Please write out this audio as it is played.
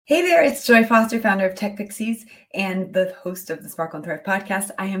Hey there, it's Joy Foster, founder of Tech Pixies and the host of the Sparkle and Thrive podcast.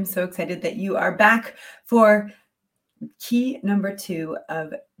 I am so excited that you are back for key number 2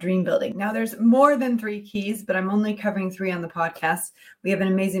 of dream building. Now, there's more than 3 keys, but I'm only covering 3 on the podcast. We have an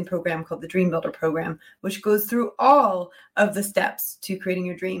amazing program called the Dream Builder Program, which goes through all of the steps to creating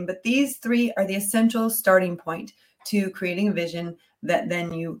your dream. But these 3 are the essential starting point to creating a vision that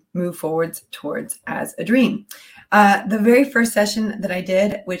then you move forwards towards as a dream. The very first session that I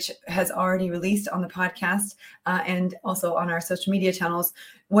did, which has already released on the podcast and also on our social media channels,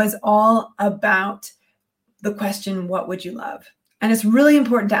 was all about the question, what would you love? And it's really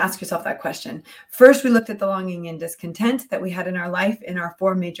important to ask yourself that question. First, we looked at the longing and discontent that we had in our life in our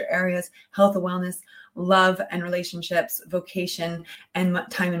 4 major areas: health and wellness, love and relationships, vocation, and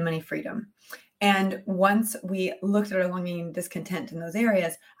time and money freedom. And once we looked at our longing and discontent in those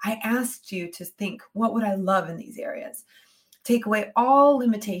areas, I asked you to think, what would I love in these areas? Take away all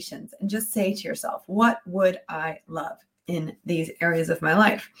limitations and just say to yourself, what would I love in these areas of my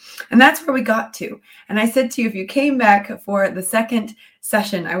life? And that's where we got to. And I said to you, if you came back for the second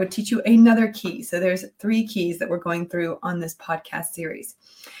session, I would teach you another key. So there's 3 keys that we're going through on this podcast series.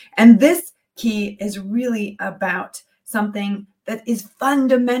 And this key is really about something that is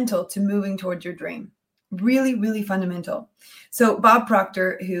fundamental to moving towards your dream. Really, really fundamental. So Bob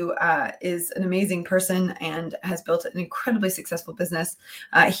Proctor, who is an amazing person and has built an incredibly successful business,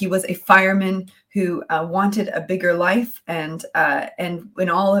 he was a fireman who wanted a bigger life, and when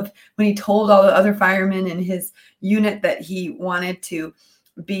he told all the other firemen in his unit that he wanted to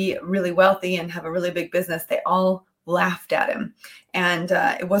be really wealthy and have a really big business, they all laughed at him. And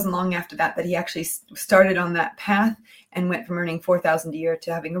it wasn't long after that he actually started on that path and went from earning $4,000 a year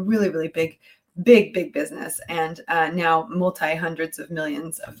to having a really, really big business, and now multi-hundreds of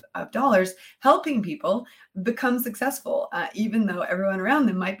millions of dollars, helping people become successful, even though everyone around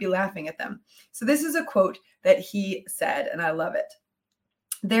them might be laughing at them. So this is a quote that he said, and I love it.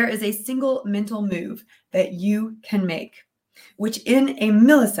 There is a single mental move that you can make, which in a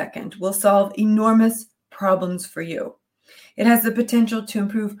millisecond will solve enormous problems for you. It has the potential to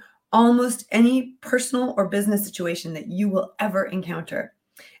improve almost any personal or business situation that you will ever encounter.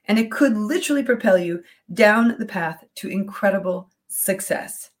 And it could literally propel you down the path to incredible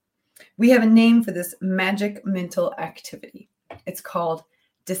success. We have a name for this magic mental activity. It's called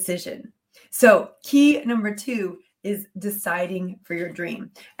decision. So key number 2 is deciding for your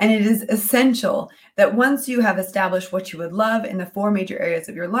dream. And it is essential that once you have established what you would love in the 4 major areas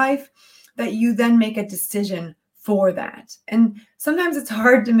of your life, that you then make a decision for that. And sometimes it's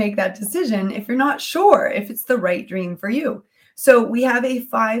hard to make that decision if you're not sure if it's the right dream for you. So we have a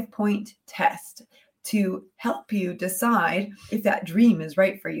 5-point test to help you decide if that dream is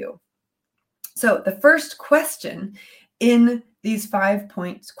right for you. So the first question in these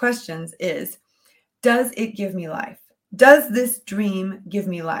 5-point questions is, does it give me life? Does this dream give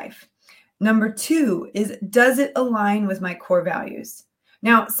me life? Number 2 is, does it align with my core values?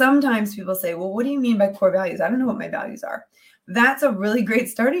 Now, sometimes people say, well, what do you mean by core values? I don't know what my values are. That's a really great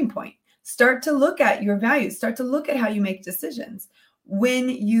starting point. Start to look at your values. Start to look at how you make decisions. When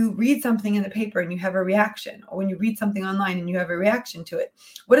you read something in the paper and you have a reaction, or when you read something online and you have a reaction to it,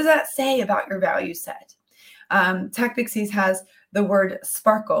 what does that say about your value set? Tech Pixies has the word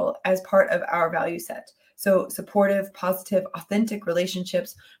sparkle as part of our value set. So supportive, positive, authentic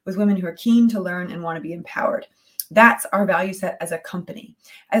relationships with women who are keen to learn and want to be empowered. That's our value set as a company.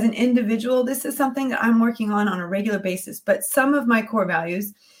 As an individual, this is something that I'm working on a regular basis, but some of my core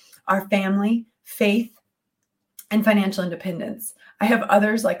values are family, faith, and financial independence. I have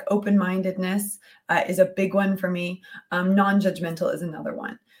others like open-mindedness is a big one for me. Non-judgmental is another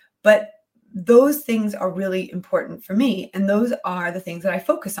one. But those things are really important for me, and those are the things that I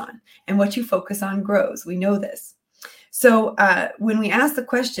focus on. And what you focus on grows. We know this. So when we ask the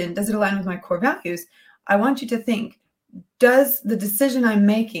question, does it align with my core values? I want you to think, does the decision I'm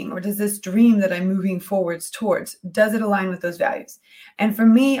making, or does this dream that I'm moving forwards towards, does it align with those values? And for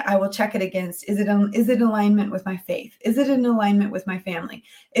me, I will check it against, is it in alignment with my faith? Is it in alignment with my family?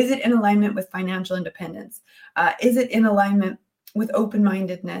 Is it in alignment with financial independence? Is it in alignment with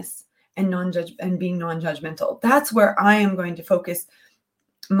open-mindedness and being non-judgmental? That's where I am going to focus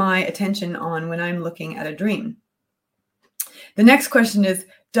my attention on when I'm looking at a dream. The next question is,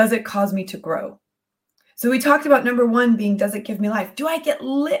 does it cause me to grow? So we talked about number 1 being, does it give me life? Do I get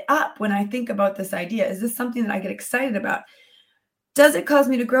lit up when I think about this idea? Is this something that I get excited about? Does it cause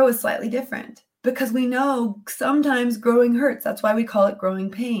me to grow is slightly different, because we know sometimes growing hurts. That's why we call it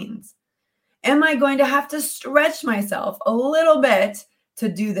growing pains. Am I going to have to stretch myself a little bit to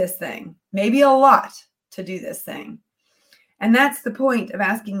do this thing? Maybe a lot to do this thing. And that's the point of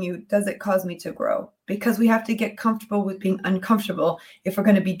asking you, does it cause me to grow? Because we have to get comfortable with being uncomfortable if we're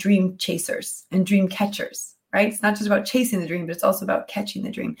going to be dream chasers and dream catchers, right? It's not just about chasing the dream, but it's also about catching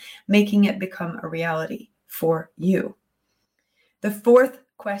the dream, making it become a reality for you. The fourth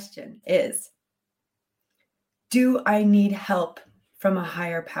question is, do I need help from a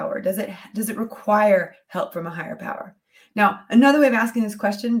higher power? Does it require help from a higher power? Now, another way of asking this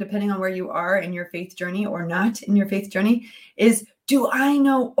question, depending on where you are in your faith journey or not in your faith journey, is, do I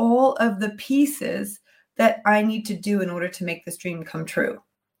know all of the pieces that I need to do in order to make this dream come true?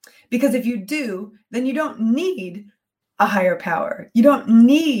 Because if you do, then you don't need a higher power. You don't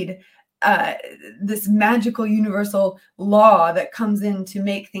need this magical universal law that comes in to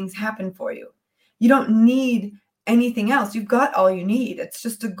make things happen for you. You don't need anything else. You've got all you need. It's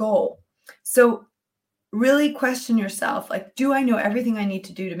just a goal. So really question yourself, like, do I know everything I need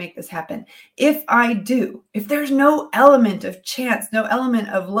to do to make this happen? If I do, if there's no element of chance, no element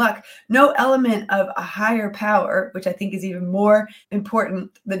of luck, no element of a higher power, which I think is even more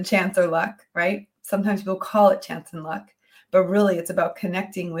important than chance or luck, right? Sometimes people call it chance and luck, but really it's about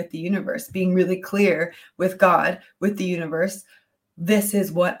connecting with the universe, being really clear with God, with the universe. This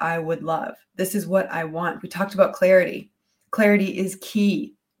is what I would love. This is what I want. We talked about clarity. Clarity is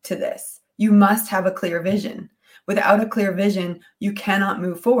key to this. You must have a clear vision. Without a clear vision, you cannot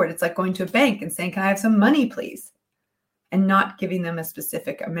move forward. It's like going to a bank and saying, can I have some money, please? And not giving them a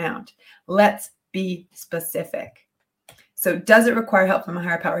specific amount. Let's be specific. So does it require help from a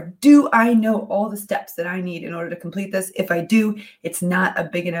higher power? Do I know all the steps that I need in order to complete this? If I do, it's not a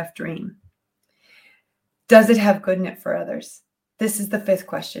big enough dream. Does it have good in it for others? This is the fifth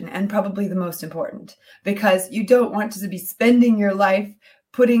question, and probably the most important, because you don't want to be spending your life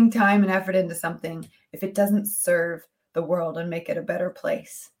putting time and effort into something if it doesn't serve the world and make it a better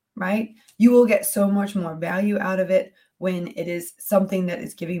place, right? You will get so much more value out of it when it is something that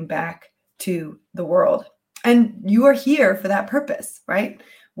is giving back to the world. And you are here for that purpose, right?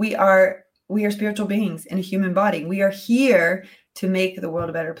 We are spiritual beings in a human body. We are here to make the world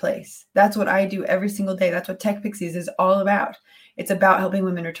a better place. That's what I do every single day. That's what Tech Pixies is all about. It's about helping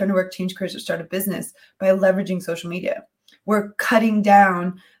women return to work, change careers, or start a business by leveraging social media. We're cutting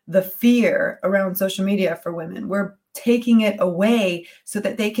down the fear around social media for women. We're taking it away so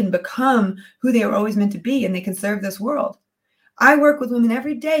that they can become who they were always meant to be and they can serve this world. I work with women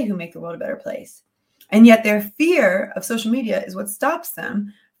every day who make the world a better place. And yet their fear of social media is what stops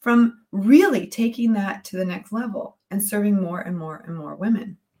them from really taking that to the next level and serving more and more and more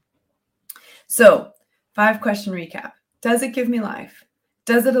women. So, 5-question recap. Does it give me life?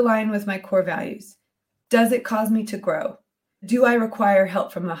 Does it align with my core values? Does it cause me to grow? Do I require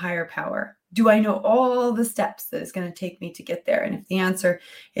help from a higher power? Do I know all the steps that it's going to take me to get there? And if the answer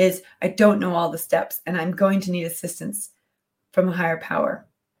is, I don't know all the steps and I'm going to need assistance from a higher power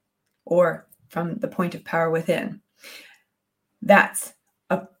or from the point of power within, that's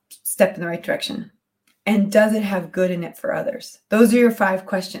a step in the right direction. And does it have good in it for others? Those are your 5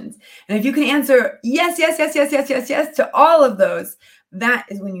 questions. And if you can answer yes to all of those, that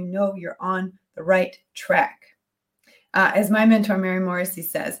is when you know you're on the right track. As my mentor, Mary Morrissey,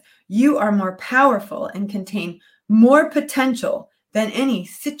 says, you are more powerful and contain more potential than any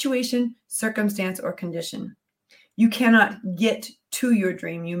situation, circumstance, or condition. You cannot get to your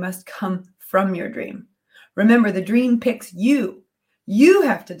dream. You must come from your dream. Remember, the dream picks you. You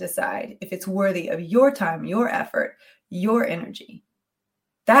have to decide if it's worthy of your time, your effort, your energy.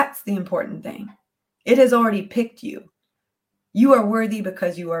 That's the important thing. It has already picked you. You are worthy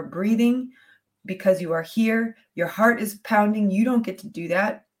because you are breathing, because you are here. Your heart is pounding. You don't get to do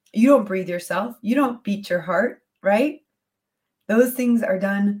that. You don't breathe yourself. You don't beat your heart, right? Those things are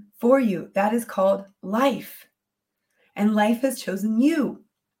done for you. That is called life. And life has chosen you.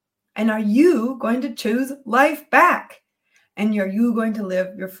 And are you going to choose life back? And are you going to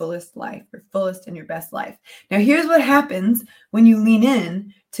live your fullest life, your fullest and your best life? Now, here's what happens when you lean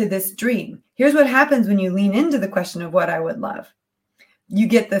in to this dream. Here's what happens when you lean into the question of what I would love. You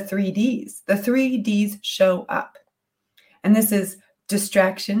get the 3 Ds. The 3 Ds show up. And this is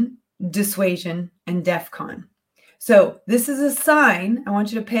distraction, dissuasion, and DEFCON. So this is a sign. I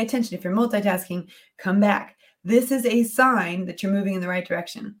want you to pay attention. If you're multitasking, come back. This is a sign that you're moving in the right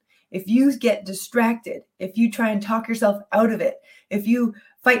direction. If you get distracted, if you try and talk yourself out of it, if you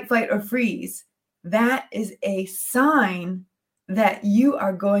fight, flight, or freeze, that is a sign that you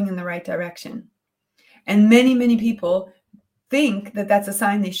are going in the right direction. And many, many people think that that's a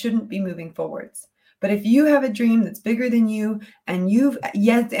sign they shouldn't be moving forwards. But if you have a dream that's bigger than you and you've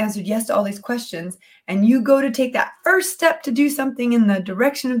answered yes to all these questions and you go to take that first step to do something in the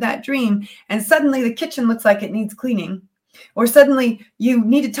direction of that dream and suddenly the kitchen looks like it needs cleaning, Or suddenly you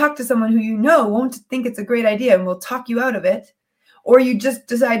need to talk to someone who you know won't think it's a great idea and will talk you out of it. Or you just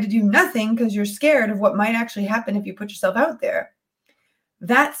decide to do nothing because you're scared of what might actually happen if you put yourself out there.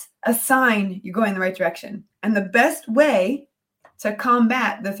 That's a sign you're going the right direction. And the best way to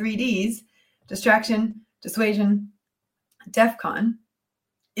combat the 3Ds, distraction, dissuasion, DEFCON,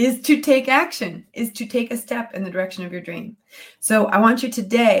 is to take action, is to take a step in the direction of your dream. So I want you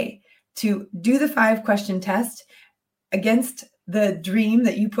today to do the 5-question test against the dream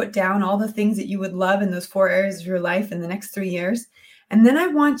that you put down, all the things that you would love in those 4 areas of your life in the next 3 years. And then I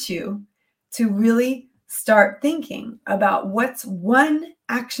want you to really start thinking about what's one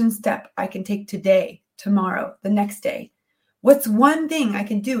action step I can take today, tomorrow, the next day. What's one thing I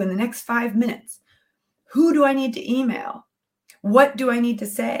can do in the next 5 minutes? Who do I need to email? What do I need to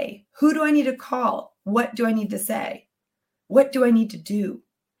say? Who do I need to call? What do I need to say? What do I need to do?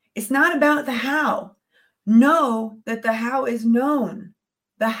 It's not about the how. Know that the how is known.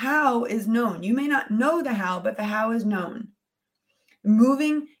 The how is known. You may not know the how, but the how is known.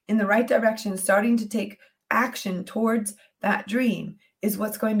 Moving in the right direction, starting to take action towards that dream is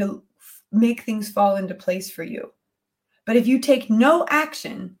what's going to make things fall into place for you. But if you take no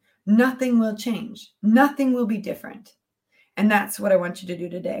action, nothing will change. Nothing will be different. And that's what I want you to do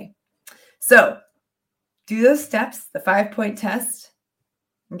today. So do those steps, the 5-point test.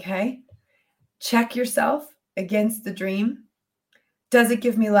 Okay. Check yourself against the dream. Does it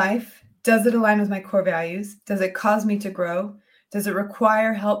give me life? Does it align with my core values? Does it cause me to grow? Does it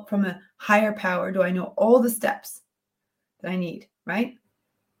require help from a higher power? Do I know all the steps that I need, right?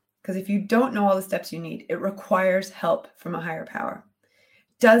 Because if you don't know all the steps you need, it requires help from a higher power.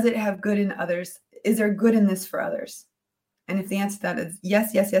 Does it have good in others? Is there good in this for others? And if the answer to that is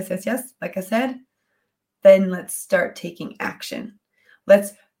yes, yes, yes, yes, yes, like I said, then let's start taking action.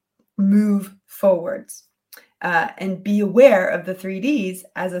 Let's move forwards and be aware of the 3Ds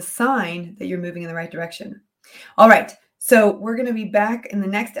as a sign that you're moving in the right direction. All right. So we're going to be back in the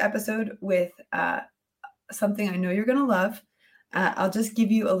next episode with something I know you're going to love. I'll just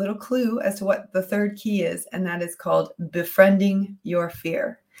give you a little clue as to what the third key is, and that is called befriending your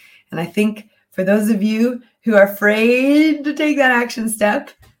fear. And I think for those of you who are afraid to take that action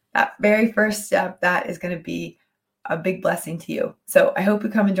step, that very first step, that is going to be a big blessing to you. So I hope you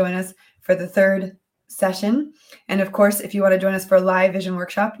come and join us for the third session. And of course, if you want to join us for a live vision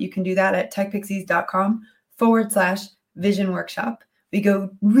workshop, you can do that at techpixies.com/vision workshop. We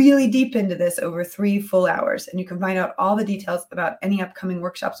go really deep into this over 3 full hours, and you can find out all the details about any upcoming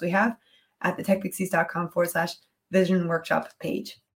workshops we have at the techpixies.com/vision workshop page.